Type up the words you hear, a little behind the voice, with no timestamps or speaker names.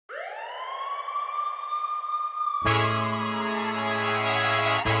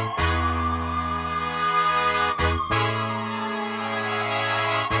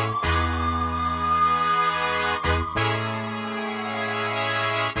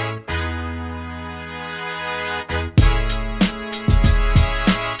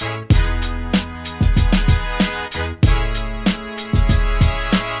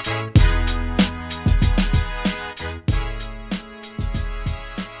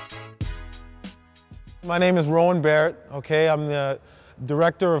My name is Rowan Barrett, okay? I'm the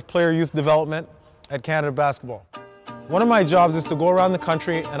Director of Player Youth Development at Canada Basketball. One of my jobs is to go around the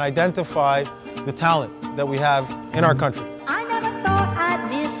country and identify the talent that we have in our country. I never thought I'd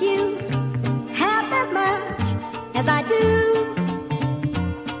miss you half as much as I do.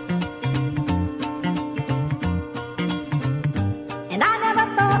 And I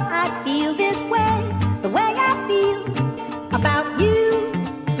never thought I'd feel this way, the way I feel about you.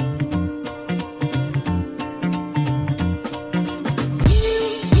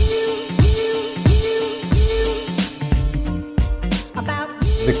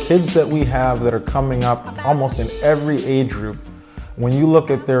 The kids that we have that are coming up almost in every age group, when you look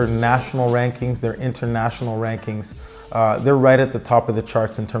at their national rankings, their international rankings, they're right at the top of the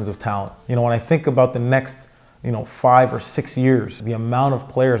charts in terms of talent. You know, when I think about the next, 5 or 6 years, the amount of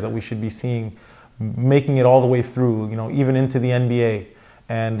players that we should be seeing making it all the way through, even into the NBA,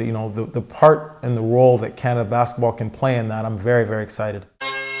 and the part and the role that Canada Basketball can play in that, I'm very, very excited.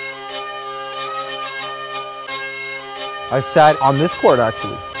 I sat on this court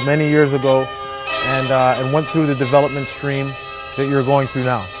actually many years ago and went through the development stream that you're going through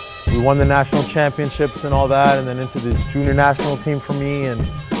now. We won the national championships and all that, and then into the junior national team for me, and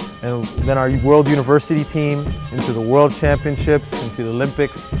then our world university team, into the world championships, into the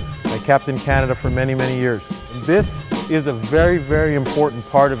Olympics. I captained Canada for many, many years. This is a very, very important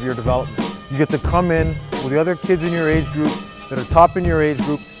part of your development. You get to come in with the other kids in your age group that are top in your age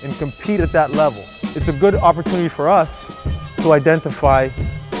group and compete at that level. It's a good opportunity for us to identify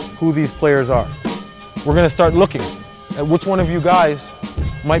who these players are. We're going to start looking at which one of you guys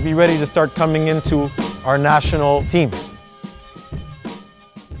might be ready to start coming into our national teams.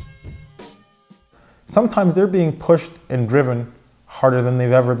 Sometimes they're being pushed and driven harder than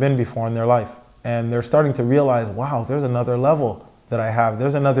they've ever been before in their life. And they're starting to realize, wow, there's another level that I have.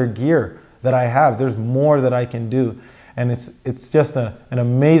 There's another gear that I have. There's more that I can do. And it's just an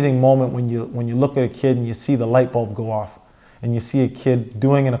amazing moment when you look at a kid and you see the light bulb go off, and you see a kid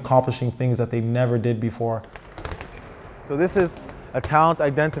doing and accomplishing things that they never did before. So this is a talent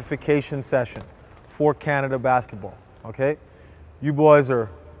identification session for Canada Basketball, okay? You boys are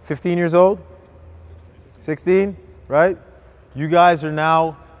 15 years old? 16, right? You guys are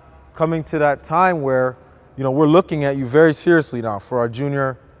now coming to that time where, we're looking at you very seriously now for our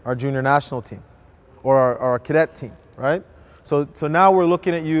junior national team or our cadet team. Right? So now we're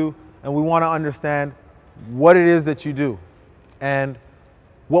looking at you and we want to understand what it is that you do and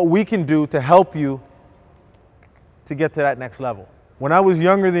what we can do to help you to get to that next level. When I was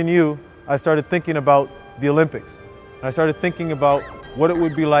younger than you, I started thinking about the Olympics. And I started thinking about what it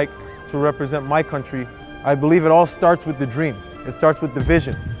would be like to represent my country. I believe it all starts with the dream. It starts with the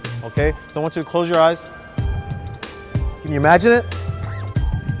vision, okay? So I want you to close your eyes. Can you imagine it?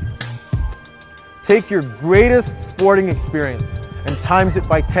 Take your greatest sporting experience and times it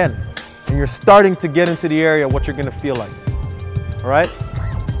by 10, and you're starting to get into the area of what you're going to feel like. All right?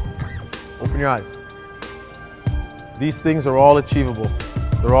 Open your eyes. These things are all achievable.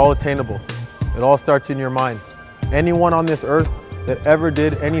 They're all attainable. It all starts in your mind. Anyone on this earth that ever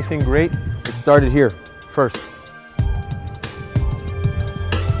did anything great, it started here first.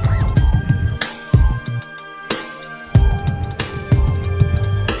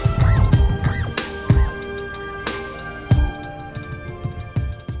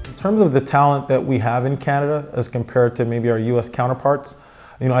 In terms of the talent that we have in Canada as compared to maybe our US counterparts,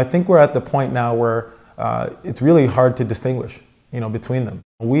 I think we're at the point now where it's really hard to distinguish, between them.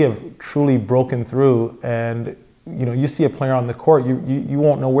 We have truly broken through, and you see a player on the court, you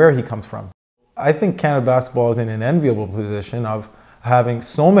won't know where he comes from. I think Canada Basketball is in an enviable position of having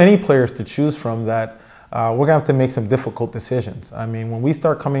so many players to choose from that we're going to have to make some difficult decisions. I mean, when we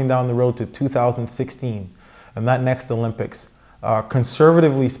start coming down the road to 2016 and that next Olympics,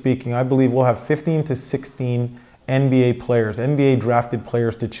 conservatively speaking, I believe we'll have 15 to 16 NBA players, NBA drafted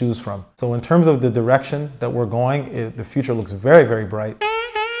players to choose from. So in terms of the direction that we're going, the future looks very, very bright.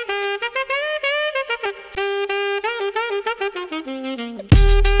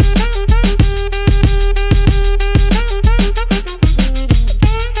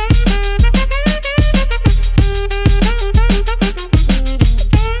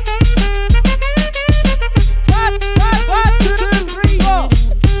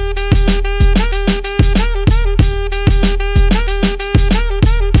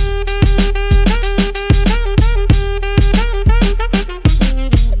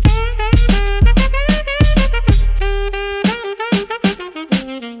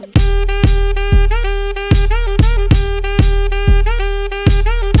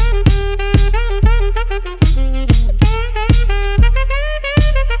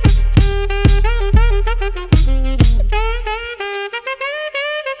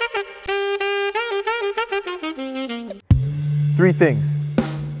 things.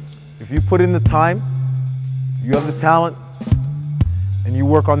 If you put in the time, you have the talent, and you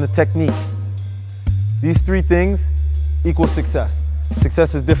work on the technique, these 3 things equal success.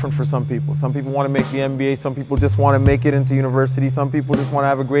 Success is different for some people. Some people want to make the NBA, some people just want to make it into university, some people just want to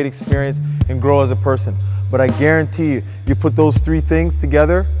have a great experience and grow as a person. But I guarantee you, you put those 3 things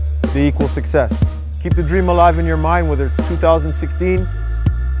together, they equal success. Keep the dream alive in your mind, whether it's 2016,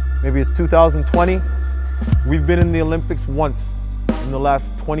 maybe it's 2020. We've been in the Olympics once in the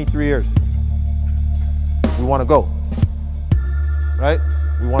last 23 years. We want to go, right?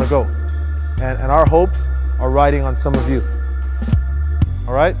 We want to go. And our hopes are riding on some of you.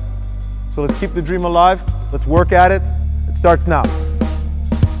 All right? So let's keep the dream alive. Let's work at it. It starts now.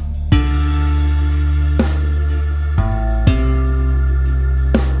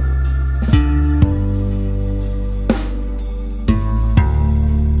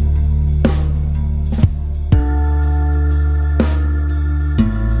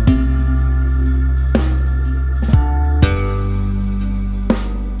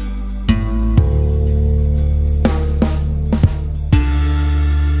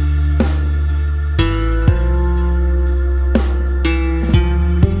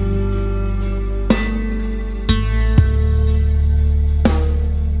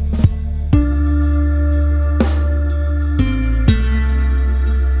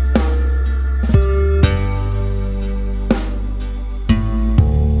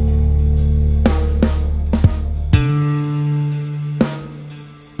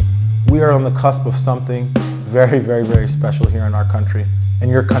 We are on the cusp of something very, very, very special here in our country, and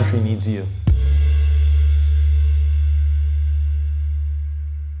your country needs you.